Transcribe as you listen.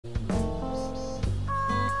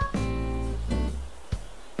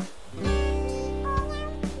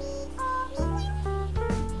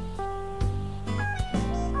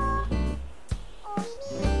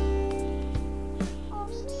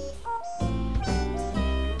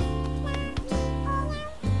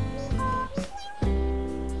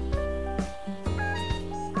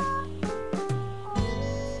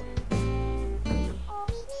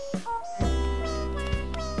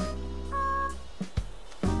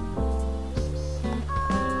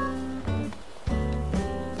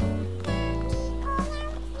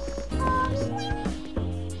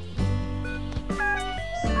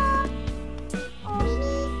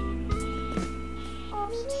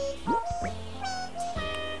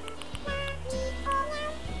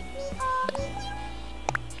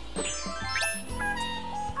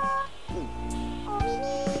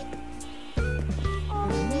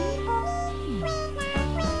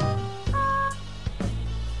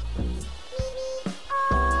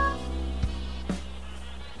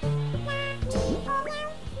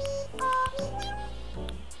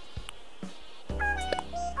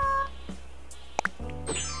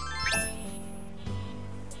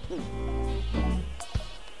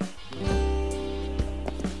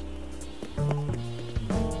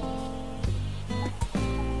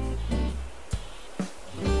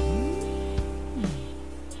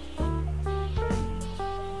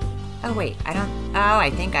Oh, wait, I don't, oh, I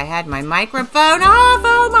think I had my microphone off.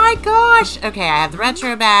 Oh my gosh. Okay, I have the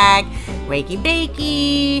retro bag. Wakie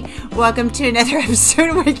Bakie. Welcome to another episode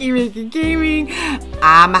of Wakie Bakie Gaming.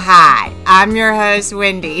 Hi, I'm your host,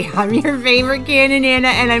 Wendy. I'm your favorite Canon Anna,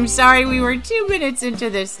 and I'm sorry we were 2 minutes into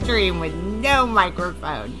this stream with no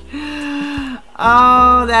microphone.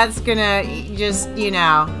 Oh, that's gonna just, you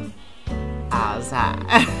know. How's that?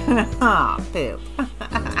 Oh, poop.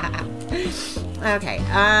 Okay,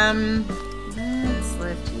 let's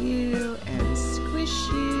lift you and squish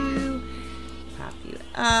you. Pop you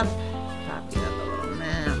up a little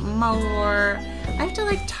bit more. I have to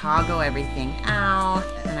like toggle everything out,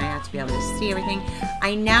 and I have to be able to see everything.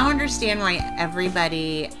 I now understand why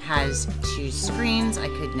everybody has 2 screens. I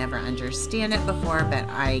could never understand it before, but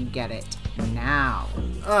I get it now.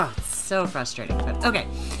 Ugh, it's so frustrating, but okay.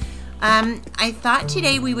 I thought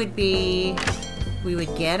today we would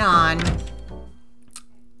get on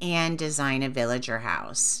and design a villager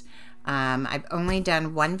house. I've only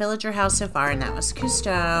done 1 villager house so far, and that was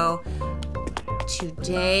Cousteau.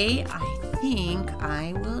 Today, I think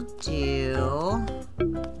I will do...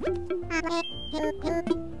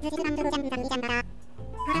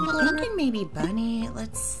 I'm thinking maybe bunny.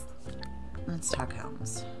 Let's talk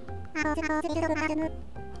homes.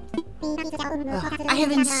 Ugh, I have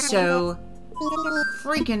been so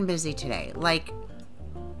freaking busy today. Like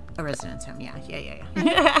a residence home. Yeah. Yeah.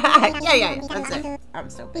 That's it. I'm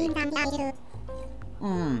so big.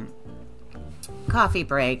 Coffee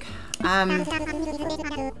break. My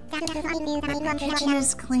kitchen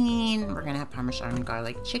is clean. We're gonna have Parmesan and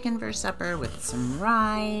garlic chicken for supper with some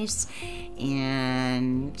rice.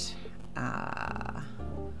 And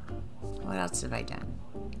what else have I done?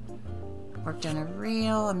 Worked on a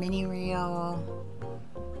mini reel.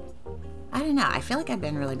 I don't know. I feel like I've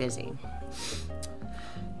been really busy.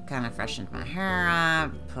 Kind of freshened my hair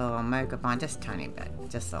up, put a little makeup on, just a tiny bit,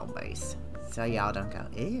 just a little base, so y'all don't go,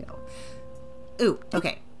 ew. Ooh,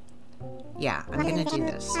 okay. Yeah, I'm gonna do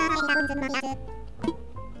this.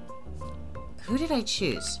 Who did I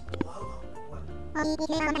choose?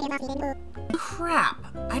 Crap!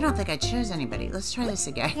 I don't think I chose anybody. Let's try this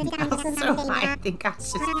again. So I think I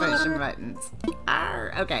was just pushing buttons.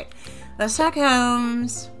 Arr, okay. Let's talk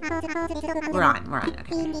homes. We're on.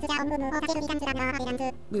 Okay.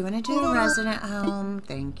 We want to do a resident home.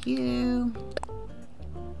 Thank you.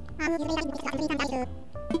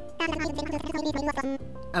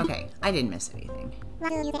 Okay, I didn't miss anything.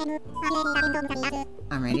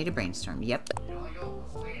 I'm ready to brainstorm. Yep.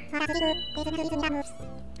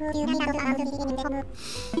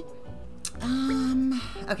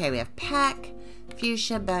 Okay, we have Peck,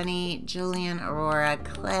 Fuchsia, Bunny, Julian, Aurora,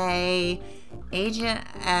 Clay, Agent,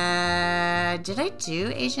 did I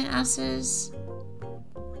do Agent S's?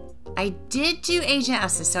 I did do Agent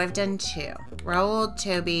S's, so I've done 2. Raoul,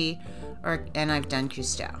 Toby, and I've done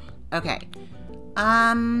Cousteau. Okay.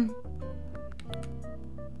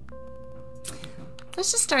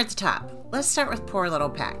 Let's just start at the top. Let's start with poor little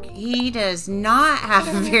Peck. He does not have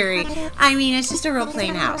a very... I mean, it's just a real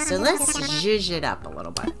plain house. So let's zhuzh it up a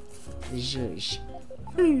little bit. Zhuzh.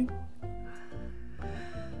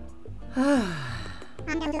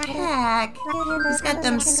 Peck. He's got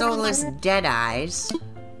them soulless dead eyes.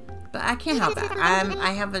 But I can't help that.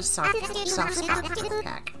 I have a soft spot for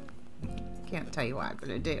Peck. Can't tell you what I'm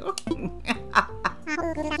gonna do.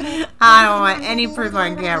 I don't want any proof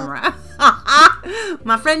on camera.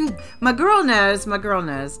 my girl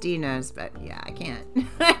knows, Dee knows, but yeah, I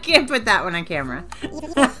can't put that one on camera.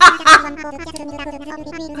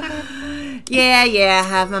 Yeah,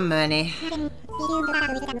 have my money.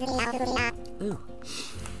 Ooh.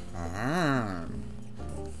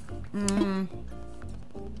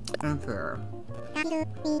 Unfair.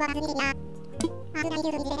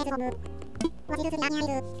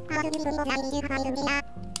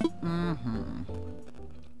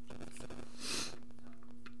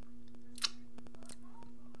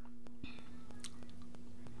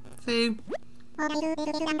 See?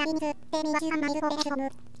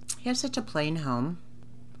 You have such a plain home.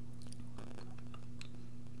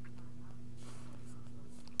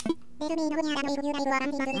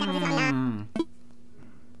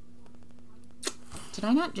 Did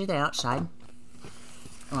I not do the outside?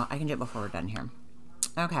 Well, I can do it before we're done here.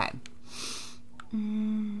 Okay.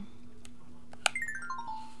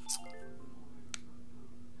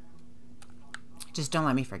 Just don't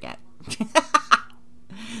let me forget.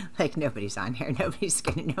 Like, nobody's on here. Nobody's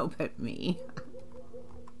gonna know but me.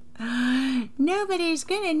 Nobody's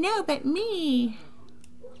gonna know but me.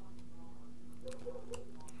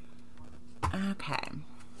 Okay.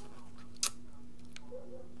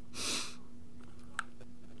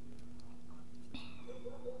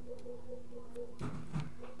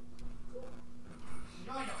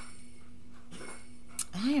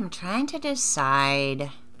 trying to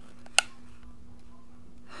decide.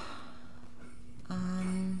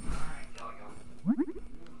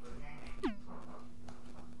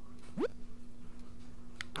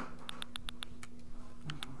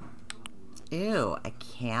 Ew, a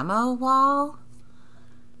camo wall?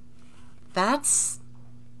 That's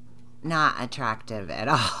not attractive at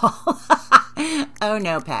all. Oh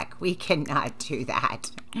no, Peck, we cannot do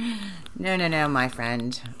that. No, no, no, my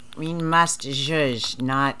friend. We must judge,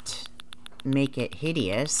 not make it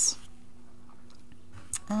hideous.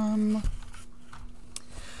 I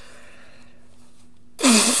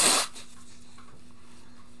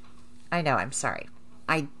know, I'm sorry.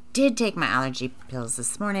 I did take my allergy pills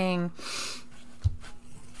this morning.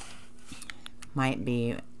 Might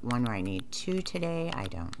be one where I need 2 today. I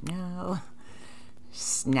don't know.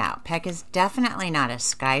 Now, Peck is definitely not a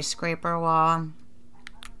skyscraper wall.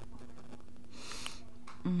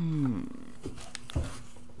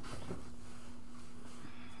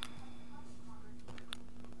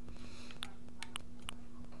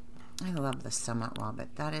 I love the summit wall,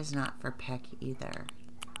 but that is not for Peck either.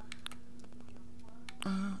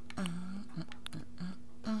 Oh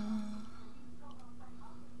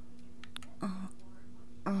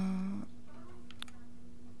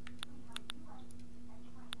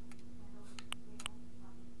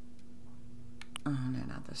no,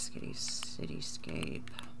 not the cityscape.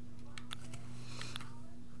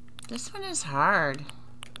 This one is hard.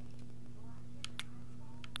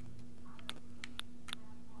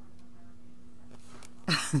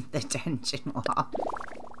 The dungeon wall.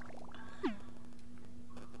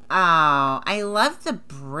 Oh, I love the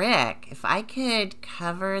brick. If I could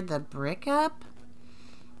cover the brick up,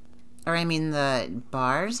 or I mean the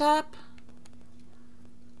bars up,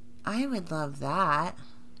 I would love that.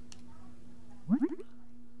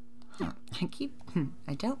 Huh.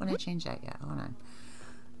 I don't want to change that yet. Hold on.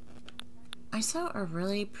 I saw a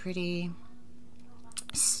really pretty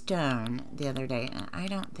stone the other day, and I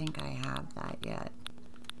don't think I have that yet.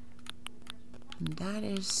 That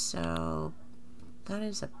is a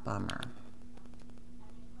bummer.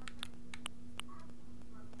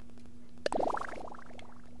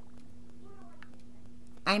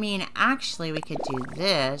 I mean, actually, we could do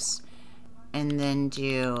this and then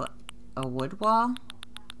do a wood wall.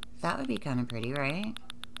 That would be kind of pretty, right?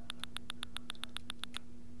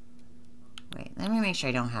 Wait, let me make sure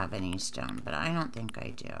I don't have any stone, but I don't think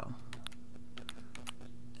I do.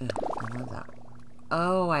 Ugh, I love that.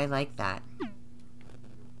 Oh, I like that.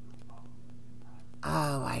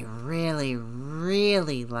 Oh, I really,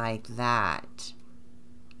 really like that.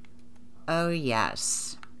 Oh,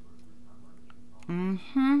 yes.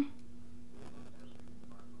 Mm-hmm.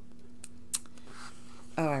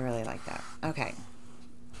 Oh, I really like that. Okay.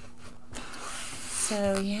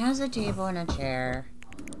 So he has a table and a chair.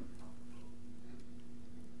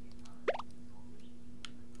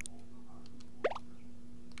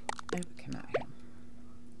 Oh, come out here.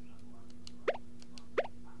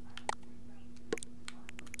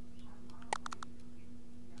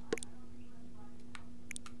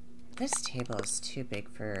 This table is too big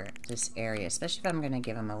for this area, especially if I'm going to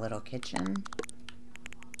give him a little kitchen.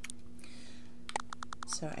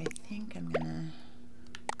 So I think I'm going to...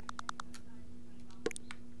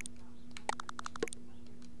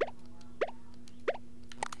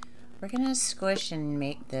 We're going to squish and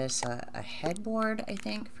make this a headboard, I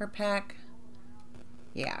think, for Peck.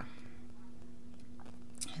 Yeah.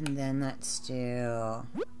 And then let's do... Oh,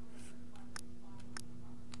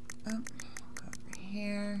 go over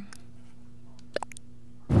here.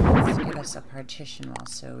 Let's give us a partition wall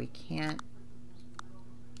so we can't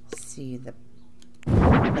see the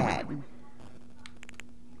bed.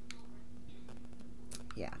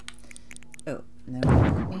 Yeah. Oh, and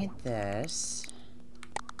then we need this.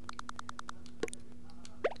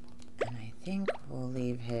 And I think we'll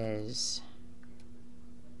leave his...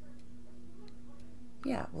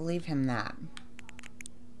 Yeah, we'll leave him that.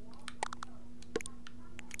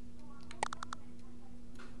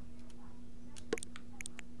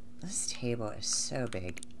 This table is so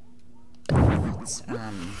big. Let's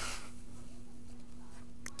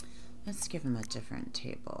give him a different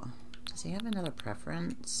table. Does he have another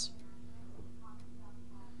preference?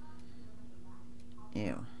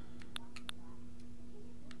 Ew.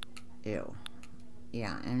 Ew.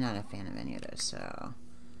 Yeah, I'm not a fan of any of those, so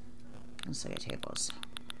let's look at tables.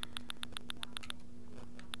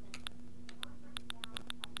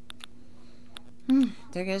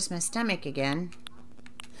 There goes my stomach again.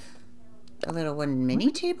 A little wooden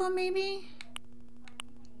mini table, maybe?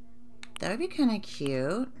 That would be kind of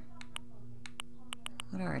cute.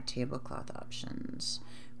 What are our tablecloth options?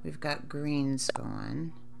 We've got greens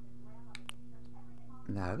going.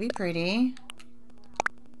 That would be pretty.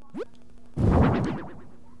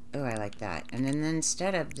 Oh, I like that. And then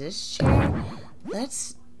instead of this chair,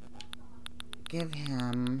 let's give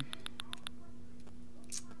him...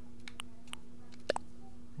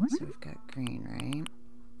 So we've got green, right?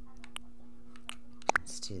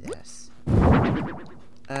 Let's do this.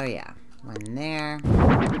 Oh, yeah. One there.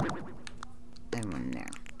 And one there.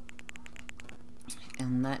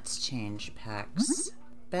 And let's change Peck's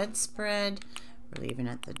bedspread. We're leaving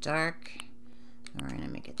it the dark. And we're going to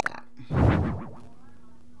make it that.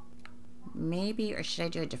 Maybe, or should I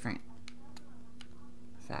do a different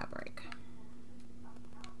fabric?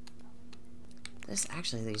 This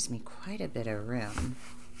actually leaves me quite a bit of room.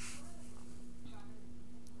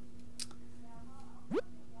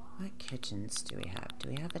 What kitchens do we have? Do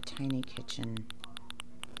we have a tiny kitchen?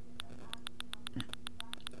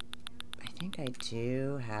 I think I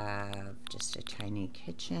do have just a tiny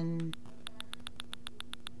kitchen.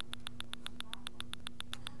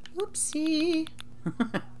 Oopsie.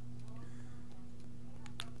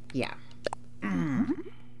 Yeah.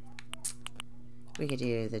 We could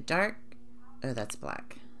do the dark. Oh, that's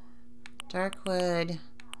black. Dark wood.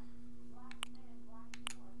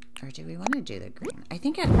 Or do we want to do the green? I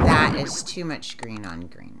think that is too much green on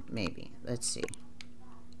green. Maybe. Let's see.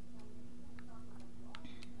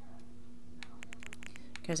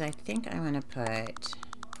 Because I think I want to put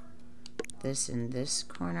this in this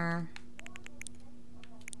corner.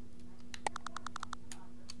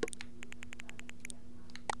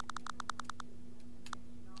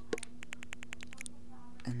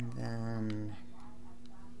 And then...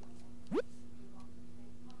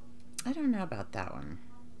 I don't know about that one.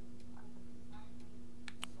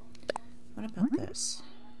 What about this?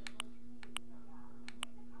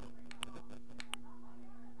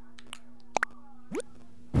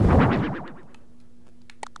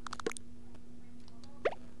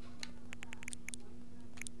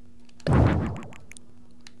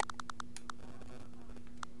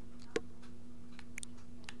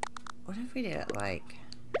 What if we did it like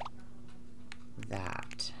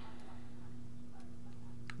that?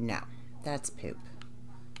 No, that's poop.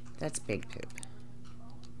 That's big poop.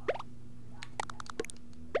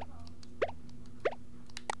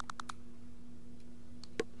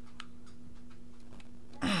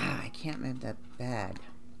 Ah, I can't move the bed.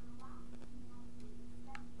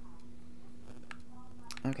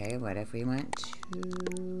 Okay, what if we went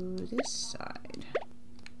to this side?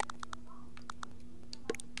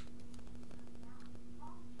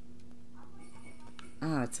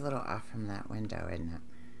 Oh, it's a little off from that window, isn't it?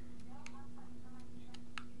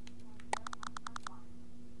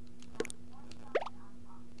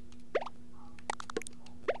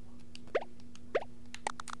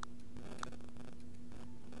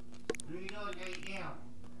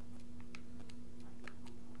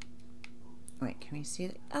 Wait, can we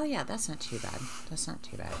see? Oh yeah, that's not too bad. That's not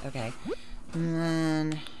too bad. Okay. And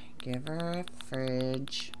then give her a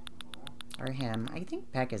fridge. Or him. I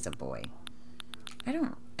think Peck is a boy.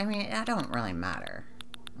 I mean, that don't really matter.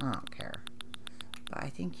 I don't care. But I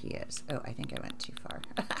think he is. Oh, I think I went too far.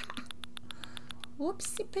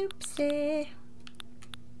 Whoopsie poopsie.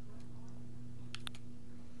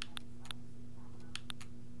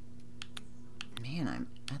 Man, I'm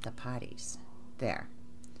at the potties. There.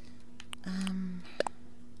 I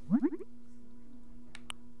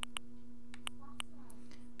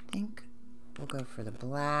think we'll go for the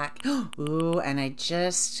black. Ooh, and I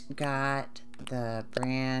just got the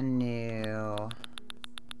brand new...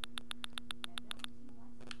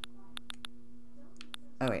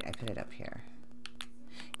 Oh wait, I put it up here.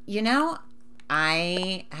 You know,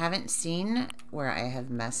 I haven't seen where I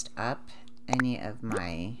have messed up any of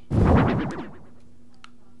my...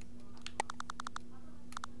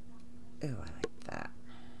 Ooh, I like that.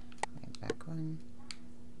 My back one.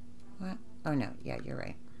 What? Oh no, yeah, you're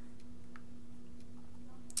right.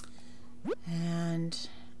 And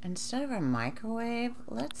instead of a microwave,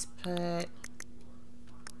 let's put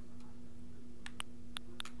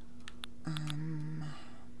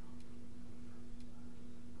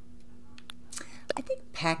I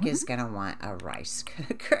think Peck is gonna want a rice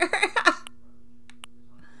cooker.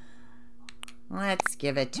 Let's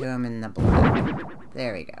give it to him in the black.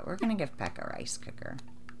 There we go. We're gonna give Peck a rice cooker.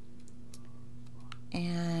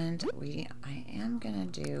 And I am gonna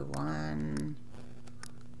do one.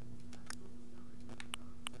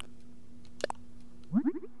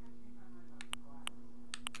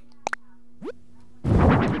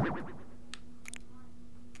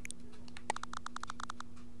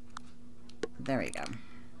 There we go.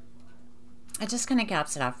 It just kind of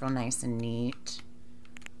caps it off real nice and neat,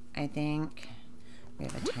 I think. We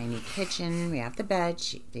have a tiny kitchen. We have the bed.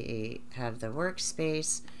 They have the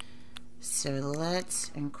workspace. So let's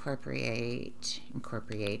incorporate.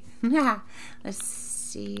 Let's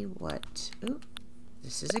see what. Ooh,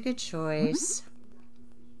 this is a good choice.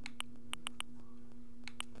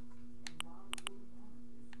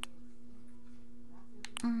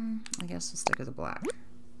 I guess we'll stick with the black.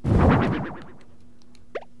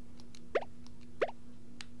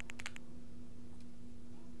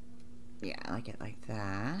 Yeah, I like it like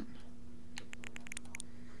that.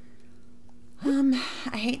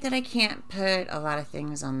 I hate that I can't put a lot of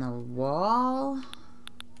things on the wall,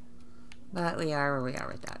 but we are where we are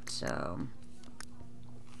with that, so.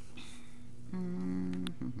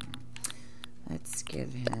 Let's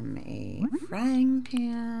give him a frying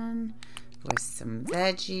pan with some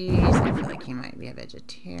veggies. I feel like he might be a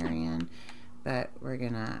vegetarian, but we're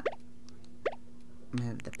gonna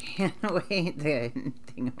move the pan away, the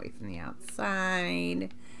thing away from the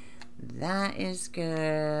outside. That is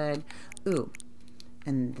good. Ooh,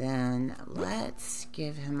 and then let's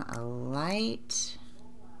give him a light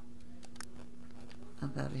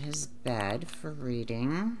above his bed for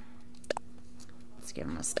reading. Let's give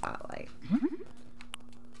him a spotlight.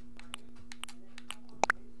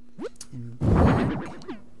 And black.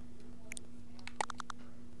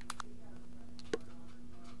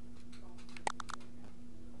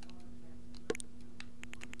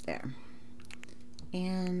 There.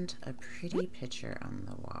 And a pretty picture on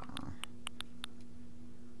the wall.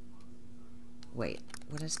 Wait,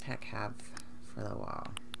 what does Peck have for the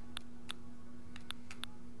wall?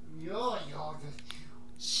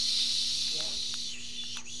 Shh.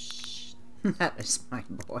 That was my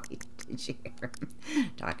boy. Did you hear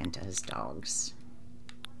him talking to his dogs?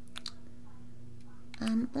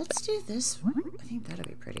 Let's do this one. I think that'll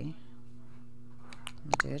be pretty.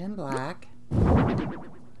 We'll do it in black.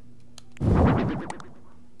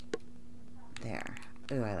 There.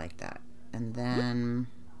 Ooh, I like that. And then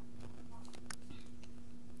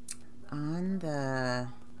on the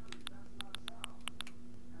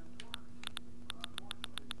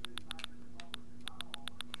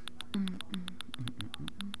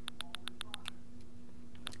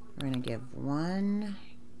we're going to give one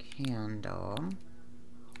candle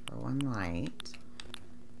or one light.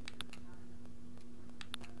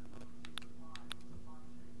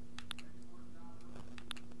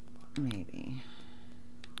 Maybe.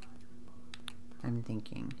 I'm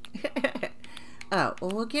thinking. Oh,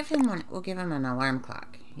 well, we'll give him an alarm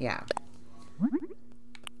clock. Yeah.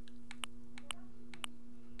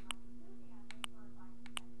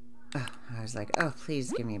 Oh, I was like, oh,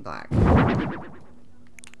 please give me black.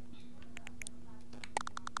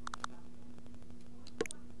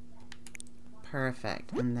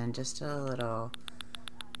 Perfect. And then just a little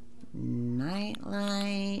night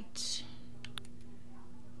light.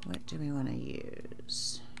 What do we want to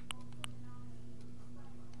use?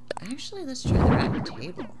 Actually, let's try the round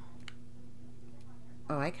table.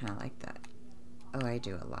 Oh, I kind of like that. Oh, I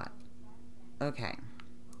do a lot. Okay.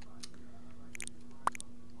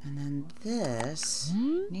 And then this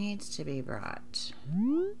needs to be brought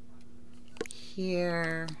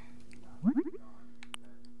here.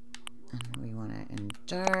 And we want it in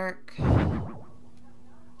dark. And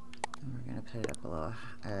we're going to put it up a little.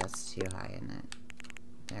 That's too high, isn't it?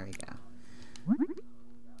 There we go.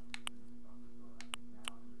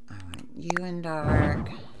 I want you in dark.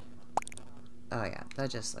 Oh yeah, that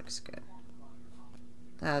just looks good.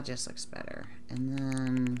 That just looks better. And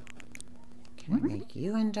then, can I make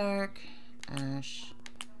you in dark? Ash.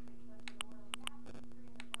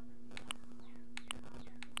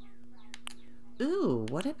 Ooh,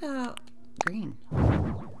 what about green?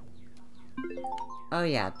 Oh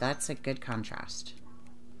yeah, that's a good contrast.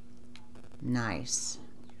 Nice.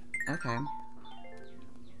 Okay.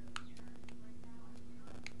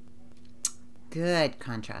 Good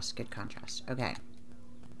contrast, good contrast. Okay.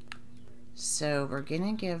 So we're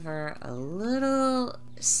gonna give her a little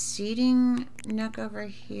seating nook over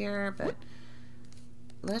here, but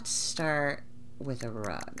let's start with a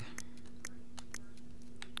rug.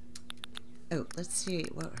 Oh, let's see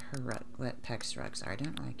what Peck's rugs are. I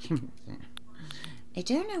don't know. I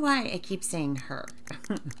don't know why I keep saying her.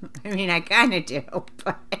 I mean, I kind of do,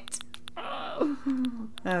 but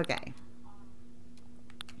okay.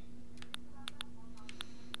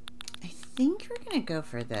 I think we're gonna go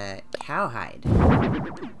for the cowhide,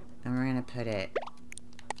 and we're gonna put it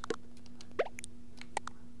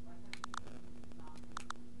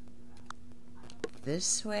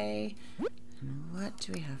this way. And what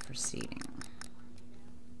do we have for seating?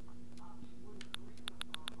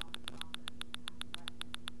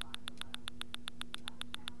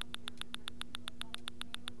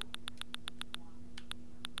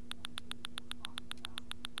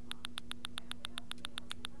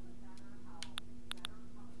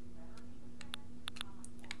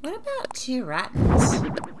 What about 2 rattans?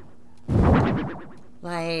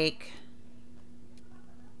 Like...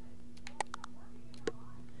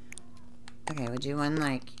 Okay, we'll do one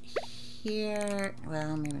like here.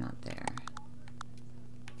 Well, maybe not there.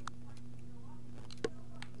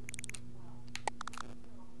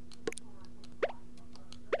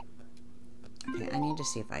 Okay, I need to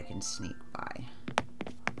see if I can sneak by.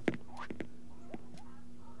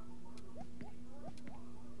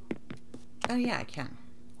 Oh yeah, I can.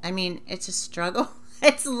 I mean, it's a struggle.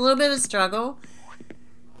 It's a little bit of a struggle.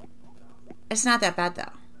 It's not that bad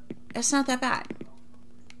though. It's not that bad.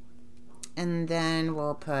 And then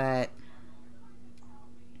we'll put...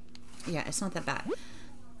 Yeah, it's not that bad.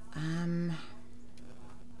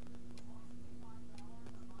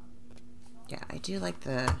 Yeah, I do like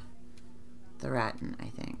the rattan, I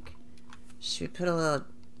think. Should we put a little...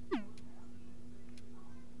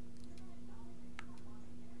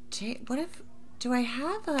 What if... Do I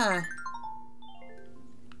have a...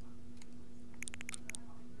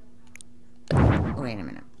 Wait a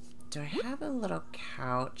minute. Do I have a little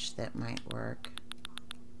couch that might work?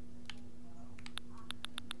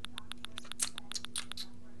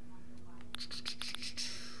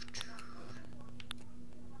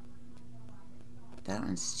 That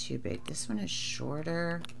one's too big. This one is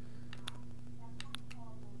shorter.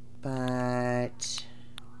 But...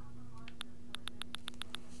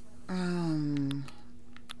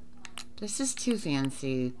 this is too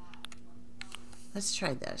fancy. Let's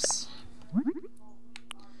try this.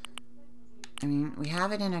 I mean, we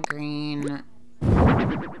have it in a green.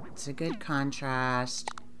 It's a good contrast.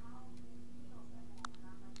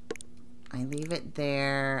 I leave it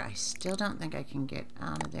there. I still don't think I can get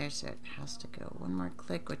out of there, so it has to go one more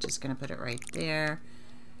click, which is going to put it right there.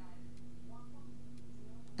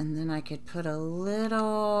 And then I could put a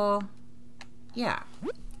little... Yeah,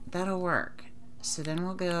 that'll work. So then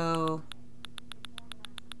we'll go...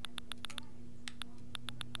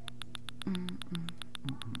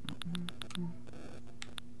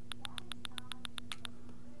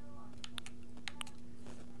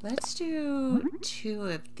 Let's do 2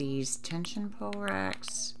 of these tension pole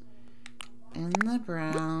racks in the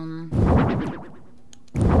brown.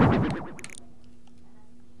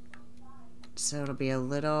 So it'll be a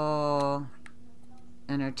little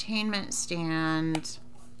entertainment stand.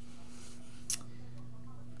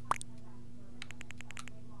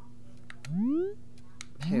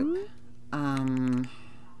 Poop.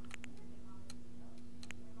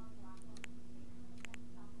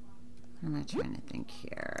 What am I trying to think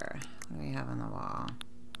here? What do we have on the wall?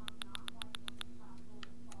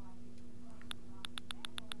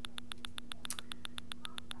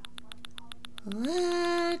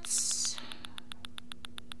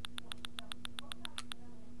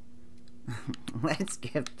 Let's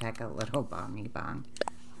give Peck a little bongy bong.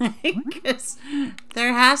 Because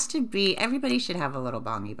there has to be, everybody should have a little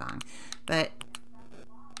bongy bong. But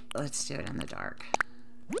let's do it in the dark.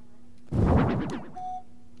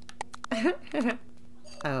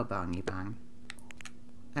 Oh, bongy bong.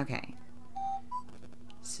 Okay.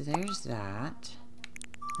 So there's that.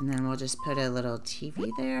 And then we'll just put a little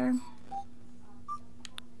TV there.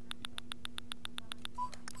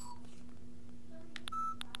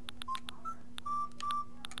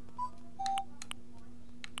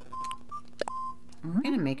 We're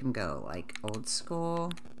gonna make him go like old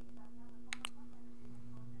school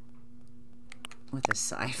with a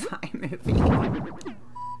sci-fi movie.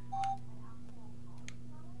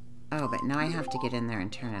 Oh, but now I have to get in there and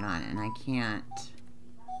turn it on, and I can't.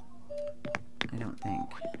 I don't think.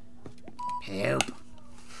 Poop.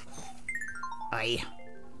 Aye.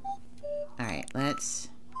 Alright, let's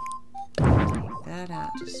take that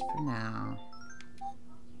out just for now.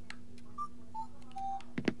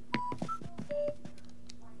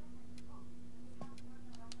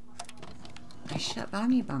 I shut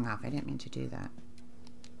Bongy Bong off. I didn't mean to do that.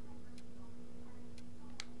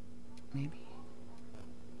 Maybe.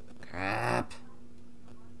 Crap.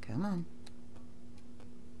 Come on.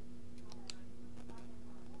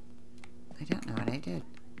 I don't know what I did.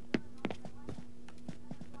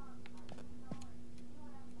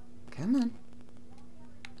 Come on.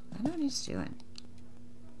 I know what he's doing.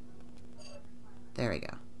 There we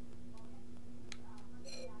go.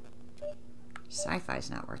 Sci-fi's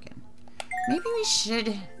not working. Maybe we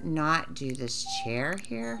should not do this chair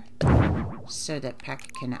here so that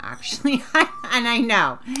Peck can actually... And I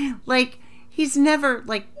know. Like, he's never,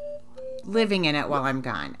 like, living in it while I'm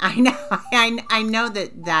gone. I know. I know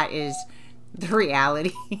that that is the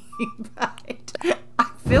reality. But I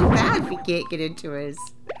feel bad if he can't get into his...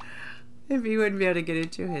 If he wouldn't be able to get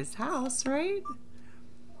into his house, right?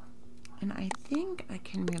 And I think I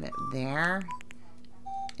can move it there,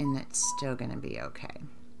 and it's still going to be okay.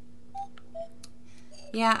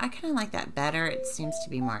 Yeah, I kind of like that better. It seems to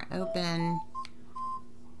be more open.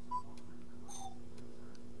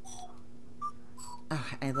 Oh,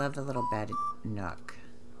 I love the little bed nook.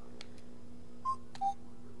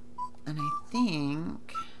 And I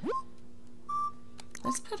think,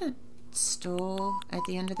 let's put a stool at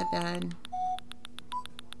the end of the bed.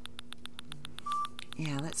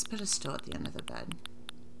 Yeah, let's put a stool at the end of the bed.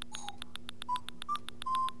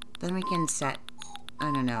 Then we can set,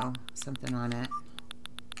 I don't know, something on it.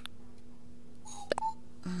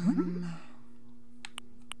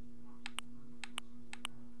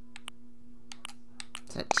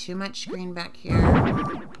 Is that too much screen back here?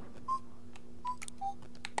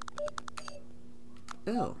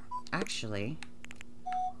 Ooh, actually.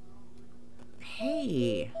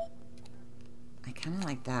 Hey. I kind of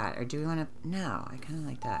like that. Or do we want to... No, I kind of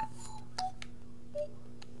like that.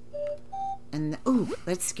 And, ooh,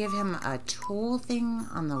 let's give him a tool thing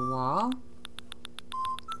on the wall.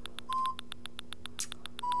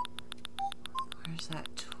 Where's that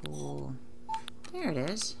tool? There it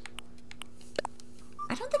is.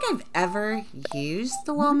 I don't think I've ever used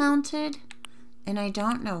the wall mounted, and I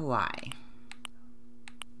don't know why.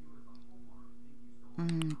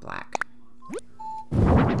 Black.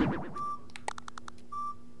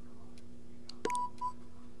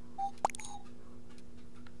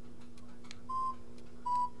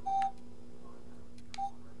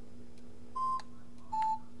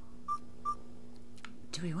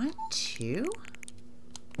 Do we want two?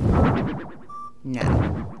 No.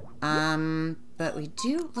 But we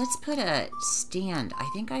do, let's put a stand. I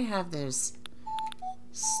think I have those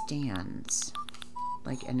stands.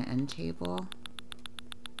 Like an end table.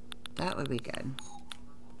 That would be good.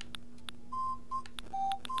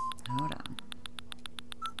 Hold on.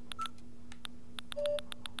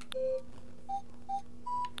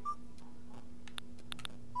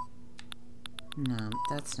 No,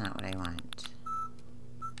 that's not what I want.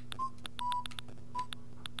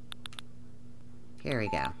 Here we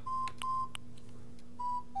go.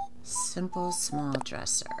 Simple small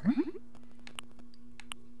dresser.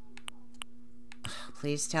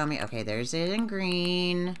 Please tell me. Okay, there's it in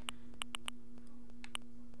green.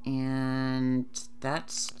 And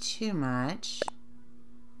that's too much.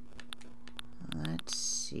 Let's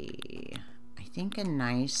see. I think a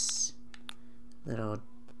nice little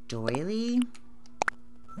doily.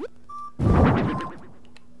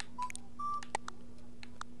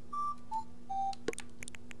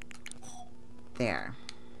 There.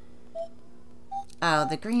 Oh,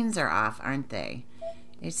 the greens are off, aren't they?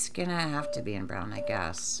 It's gonna have to be in brown, I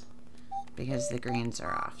guess, because the greens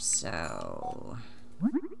are off, so...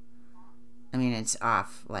 I mean, it's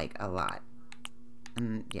off, like, a lot.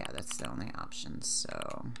 And, yeah, that's the only option,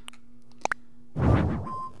 so...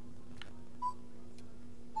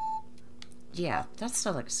 Yeah, that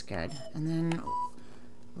still looks good. And then,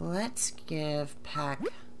 let's give Peck...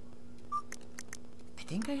 I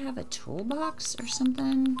think I have a toolbox or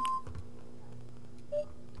something.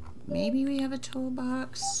 Maybe we have a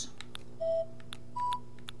toolbox.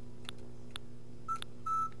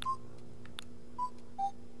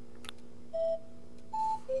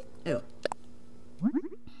 Ooh.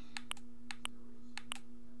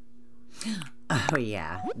 Oh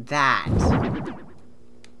yeah, that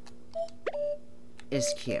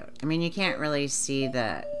is cute. I mean, you can't really see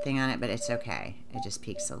the thing on it, but it's okay. It just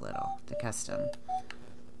peeks a little, the custom.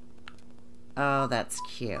 Oh, that's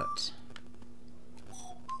cute.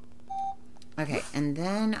 Okay, and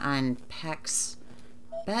then on Peck's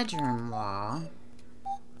bedroom wall,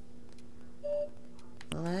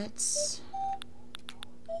 let's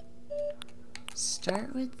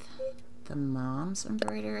start with the mom's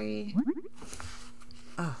embroidery.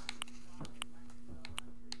 Oh.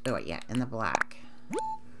 Oh, yeah, in the black.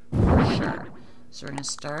 For sure. So we're going to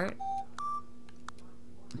start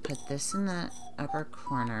and put this in the upper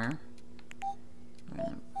corner. We're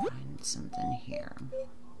going to find something here.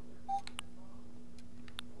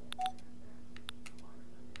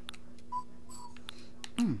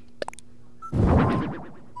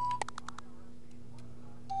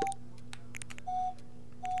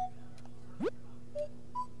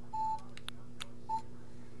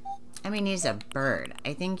 I mean, he's a bird.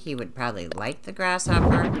 I think he would probably like the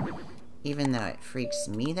grasshopper, even though it freaks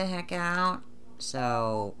me the heck out.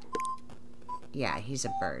 So, yeah, he's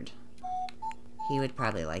a bird. He would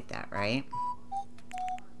probably like that, right?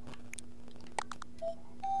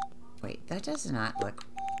 Wait, that does not look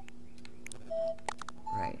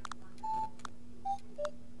right.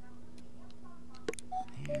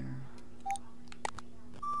 There.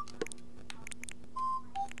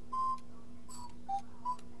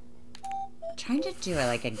 trying to do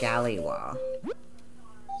like a galley wall.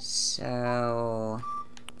 So...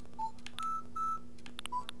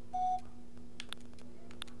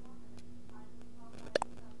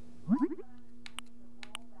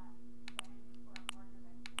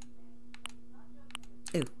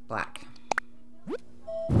 Ooh, black.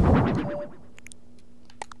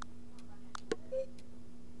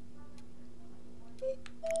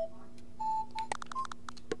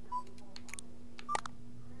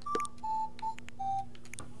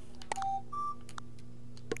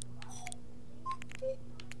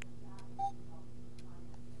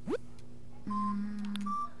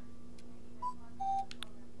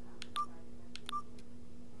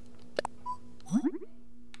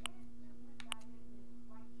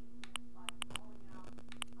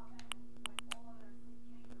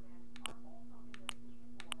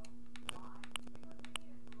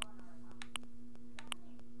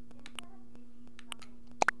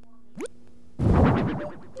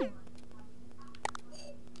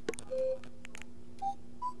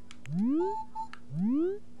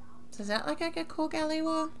 Does that look like a cool galley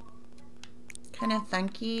wall? Kind of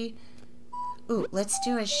funky. Ooh, let's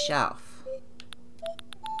do a shelf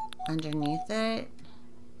underneath it.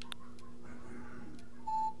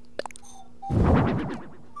 And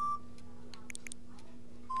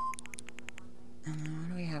then what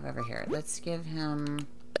do we have over here? Let's give him...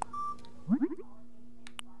 Oh,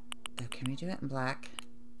 can we do it in black?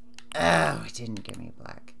 Oh, it didn't give me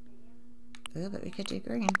black. Oh, but we could do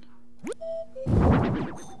green.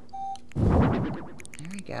 There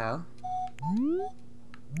we go.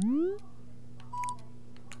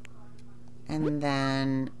 And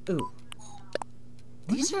then, ooh.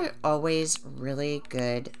 These are always really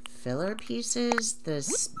good filler pieces,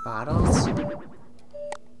 this bottles.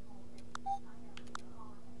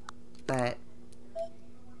 But,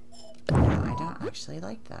 no, I don't actually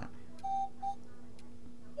like that.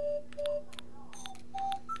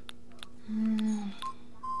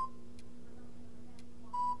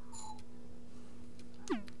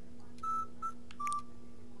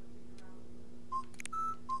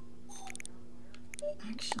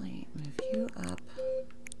 Actually, move you up.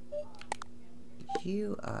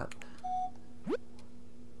 You up.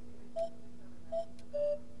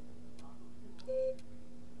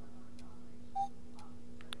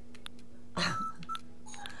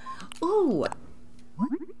 Ooh!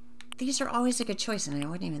 These are always a good choice, and I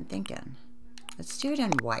wasn't even thinking. Let's do it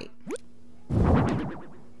in white.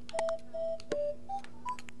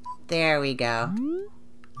 There we go.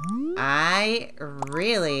 I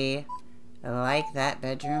really like that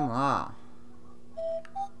bedroom wall.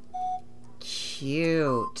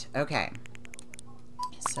 Cute. Okay.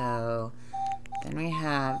 So then we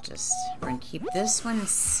have just, we're gonna keep this one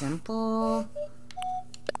simple.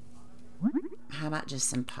 How about just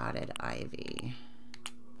some potted ivy?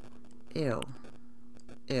 Ew.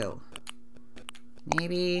 Ew.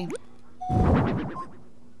 Maybe.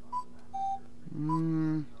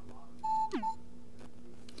 No,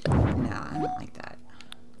 I don't like that.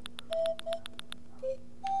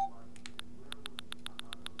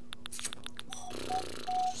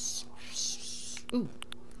 Ooh.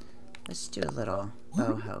 Let's do a little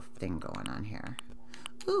boho thing going on here.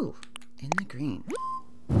 Ooh, in the green.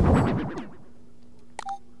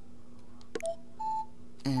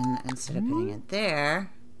 And instead of putting it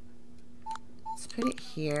there, let's put it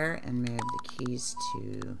here and move the keys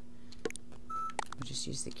to, we'll just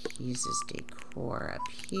use the keys as decor up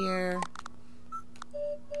here.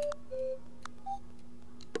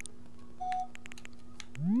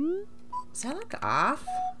 Does that look off?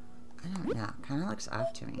 I don't know. Kind of looks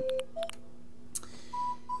off to me.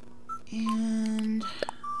 And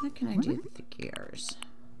what can I do with the gears?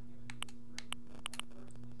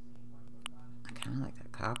 I kind of like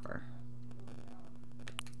that copper.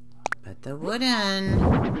 But the wooden.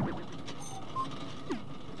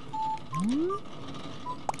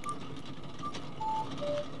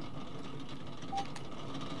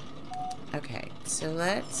 Okay, so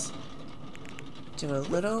let's do a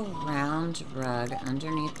little round rug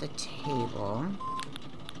underneath the table.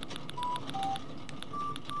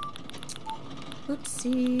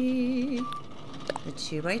 Oopsie. The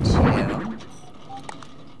 2x2.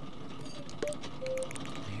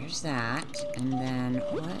 There's that. And then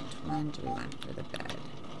what one do we want for the bed?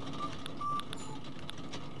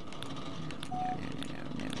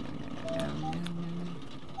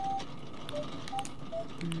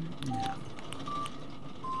 No.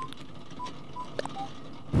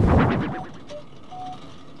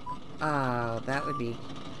 Oh, that would be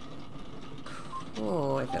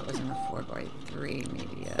cool if it wasn't a 4x3,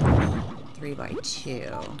 maybe a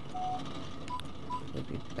 3x2. would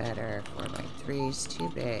be better. 4x3 is too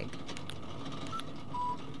big.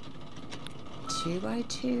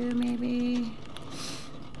 2x2 maybe?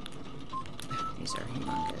 These are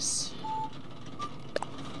humongous.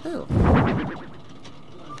 Ooh.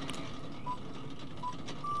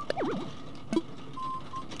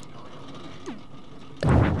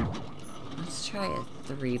 Let's try a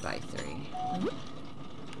 3x3.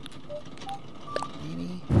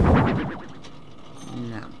 Maybe?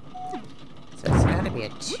 No. So it's gotta be a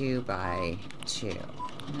 2x2.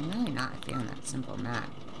 And I'm really not feeling that simple matte.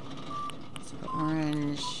 Simple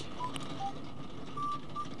orange.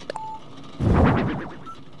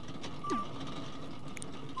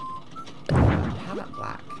 How about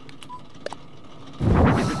black?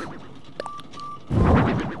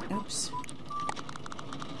 Oops.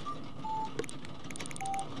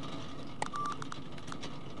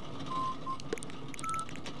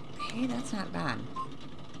 Hey, that's not bad.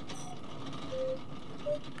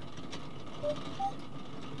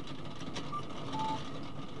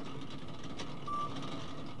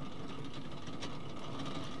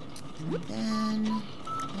 And then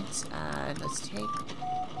let's take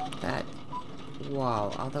that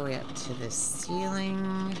wall all the way up to the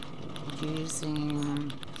ceiling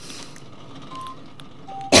using,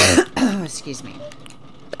 excuse me.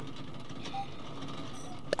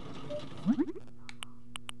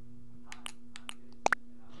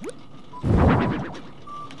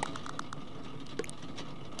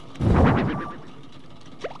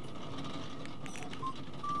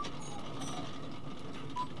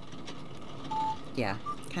 Yeah,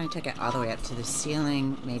 kind of took it all the way up to the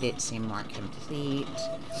ceiling, made it seem more complete,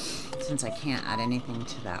 since I can't add anything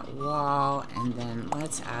to that wall. And then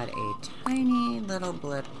let's add a tiny little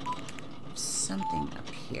blip of something up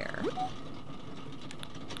here.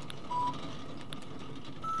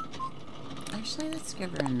 Actually, let's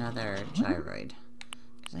give her another gyroid,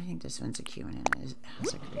 because I think this one's a Q and it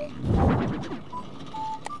has a green.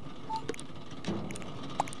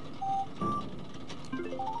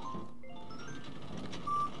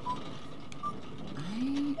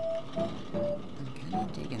 I'm kind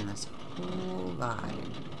of digging this whole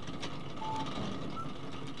vibe.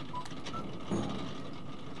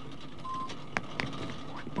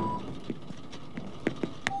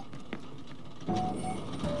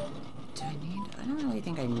 I don't really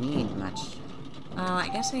think I need much. Oh, I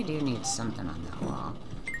guess I do need something on that wall.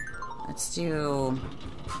 Let's do...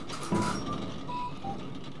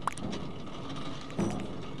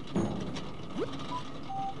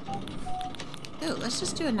 Ooh, let's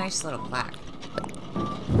just do a nice little plaque. Oh,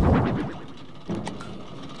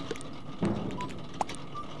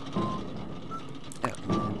 and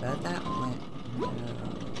then above that window...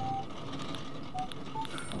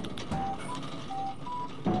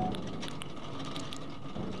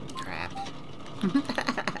 Crap.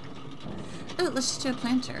 Oh, let's just do a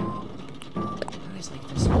planter. I always like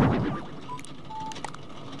this one.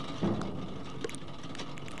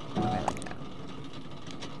 Oh, I like that.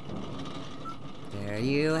 There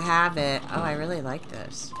you have it. Oh, I really like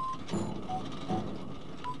this.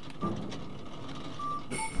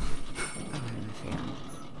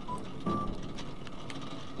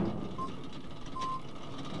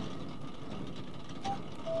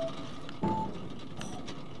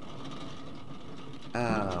 Oh,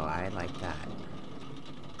 I like that.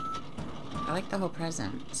 I like the whole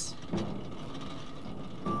presents.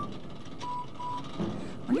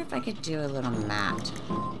 Wonder if I could do a little mat.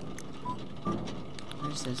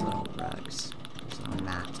 Where's those little rugs? Those little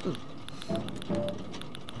mats. Ooh.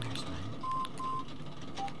 There's one.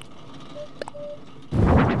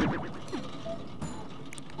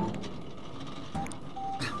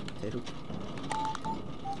 Fiddle.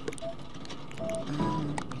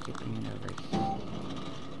 We could bring it over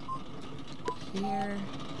here.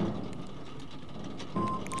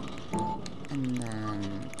 And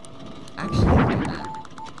then, actually, I'm gonna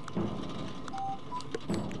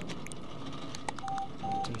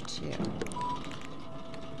do two.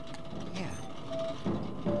 Yeah.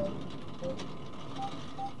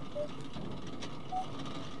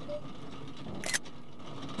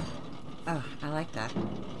 Oh, I like that.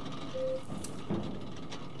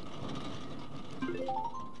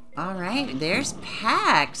 All right, there's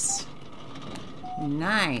Pax.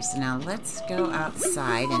 Nice. Now let's go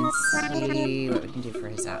outside and see what we can do for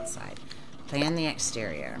his outside. Plan the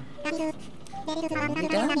exterior. Are we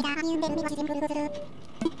done?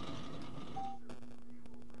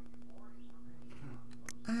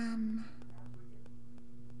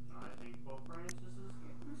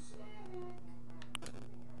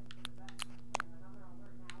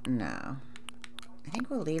 No. I think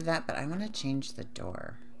we'll leave that, but I want to change the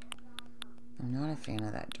door. I'm not a fan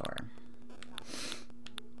of that door.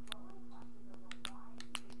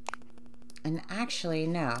 And actually,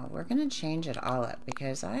 no, we're going to change it all up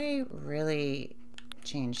because I really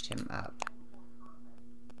changed him up.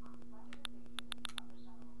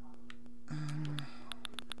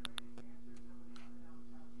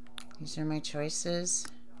 These are my choices.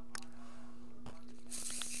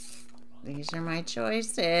 These are my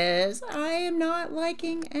choices. I am not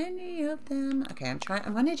liking any of them. Okay,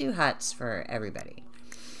 I'm going to do huts for everybody.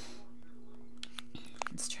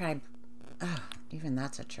 Let's try. Oh, even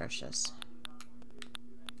that's atrocious.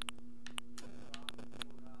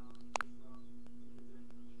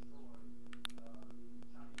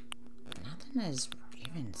 Nothing is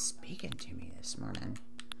even speaking to me this morning.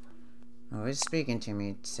 Oh, it's speaking to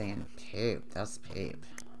me saying poop. That's poop.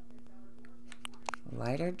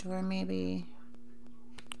 Lighter door, maybe?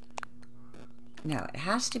 No, it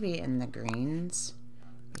has to be in the greens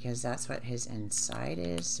because that's what his inside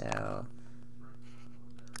is, so...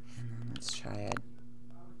 And then let's try it.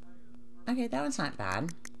 Okay, that one's not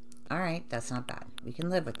bad. Alright, that's not bad. We can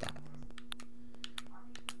live with that.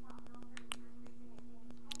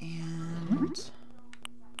 And...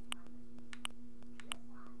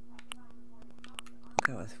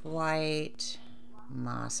 go with white.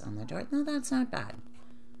 Moss on the door. No, that's not bad.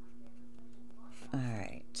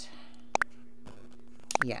 Alright.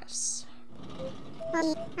 Yes.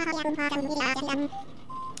 Yeah.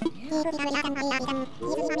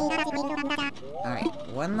 Alright,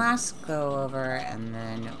 one last go over and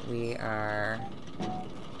then we are...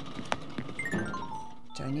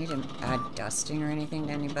 Do I need to add dusting or anything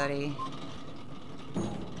to anybody?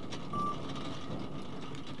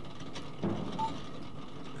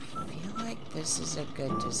 This is a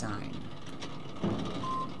good design.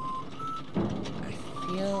 I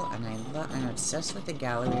feel, and I'm obsessed with the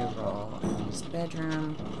gallery roll in his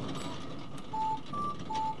bedroom.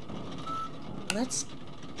 Let's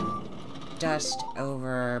dust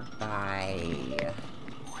over by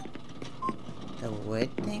the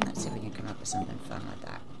wood thing. Let's see if we can come up with something fun with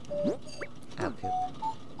that. Oh, poop.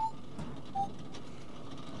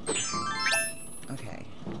 Okay.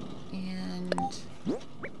 And...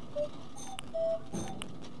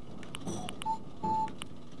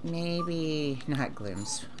 maybe not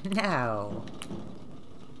glooms. No.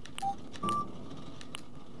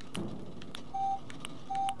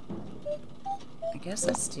 I guess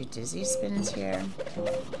let's do dizzy spins here.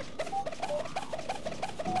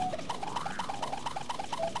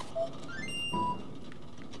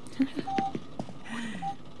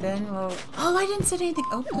 Then we'll... Oh, I didn't set anything.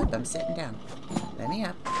 Oh, look, I'm sitting down. Let me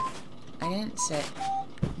up. I didn't set...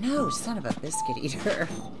 No, son of a biscuit eater.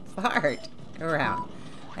 Fart. Go around.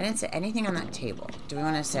 I didn't set anything on that table. Do we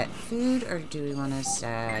want to set food or do we want to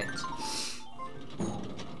set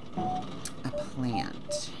a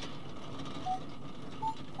plant?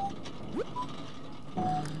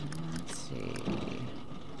 Let's see.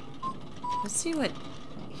 Let's see what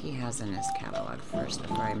he has in his catalog first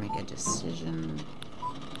before I make a decision.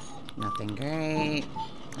 Nothing great.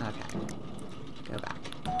 Okay. Go back.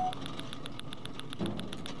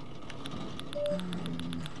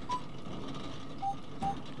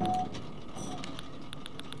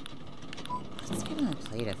 Let's give him a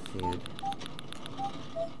plate of food.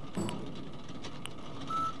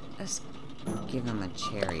 Let's give him a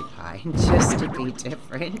cherry pie just to be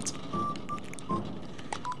different.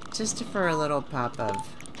 Just for a little pop of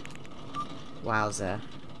wowza.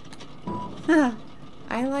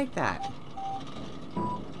 I like that.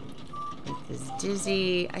 With this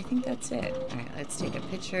dizzy, I think that's it. Alright, let's take a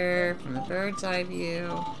picture from the bird's eye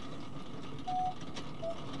view.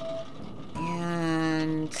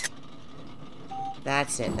 And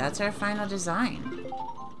that's it. That's our final design.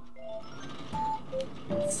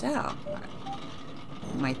 So,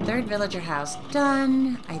 my third villager house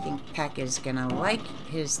done. I think Peck is gonna like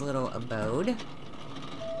his little abode.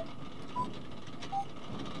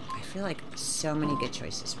 I feel like so many good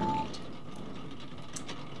choices were made.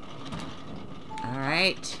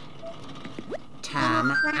 Alright.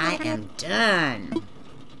 Tom, I am done.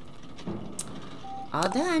 All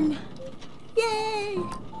done. Yay!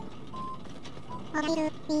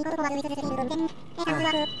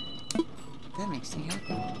 That makes me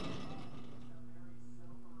happy.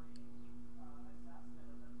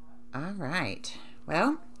 Alright.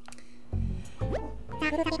 Well,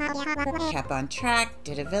 kept on track,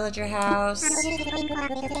 did a villager house.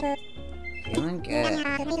 Feeling good.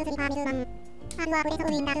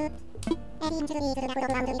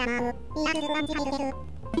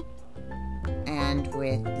 And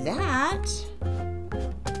with that,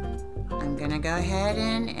 I'm gonna go ahead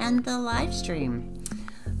and end the live stream.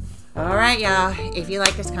 All right, y'all. If you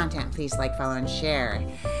like this content, please like, follow, and share.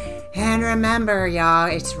 And remember, y'all,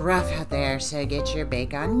 it's rough out there, so get your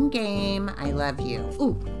bake on game. I love you.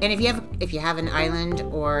 Ooh, and if you have an island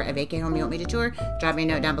or a vacay home you want me to tour, drop me a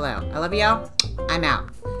note down below. I love y'all. I'm out.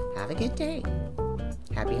 Have a good day.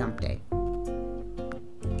 Happy hump day.